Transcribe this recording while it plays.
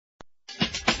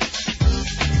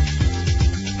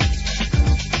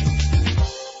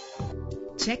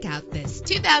Check out this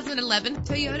 2011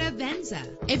 Toyota Venza.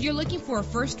 If you're looking for a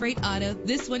first-rate auto,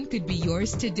 this one could be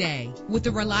yours today. With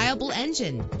a reliable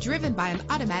engine driven by an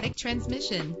automatic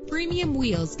transmission, premium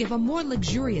wheels give a more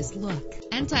luxurious look.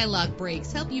 Anti-lock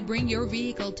brakes help you bring your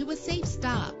vehicle to a safe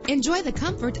stop. Enjoy the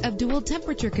comfort of dual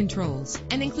temperature controls.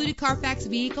 An included Carfax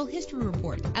Vehicle History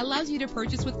Report allows you to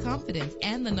purchase with confidence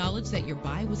and the knowledge that your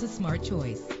buy was a smart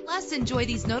choice. Plus, enjoy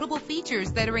these notable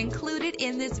features that are included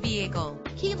in this vehicle: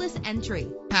 keyless entry,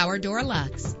 power door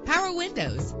locks, power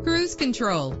windows, cruise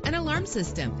control, an alarm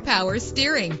system, power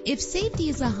steering. If safety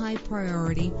is a high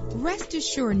priority, rest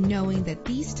assured knowing that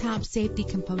these top safety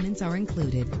components are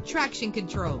included: traction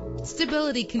control,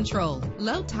 stability control,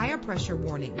 low tire pressure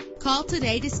warning. Call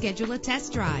today to schedule a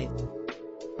test drive.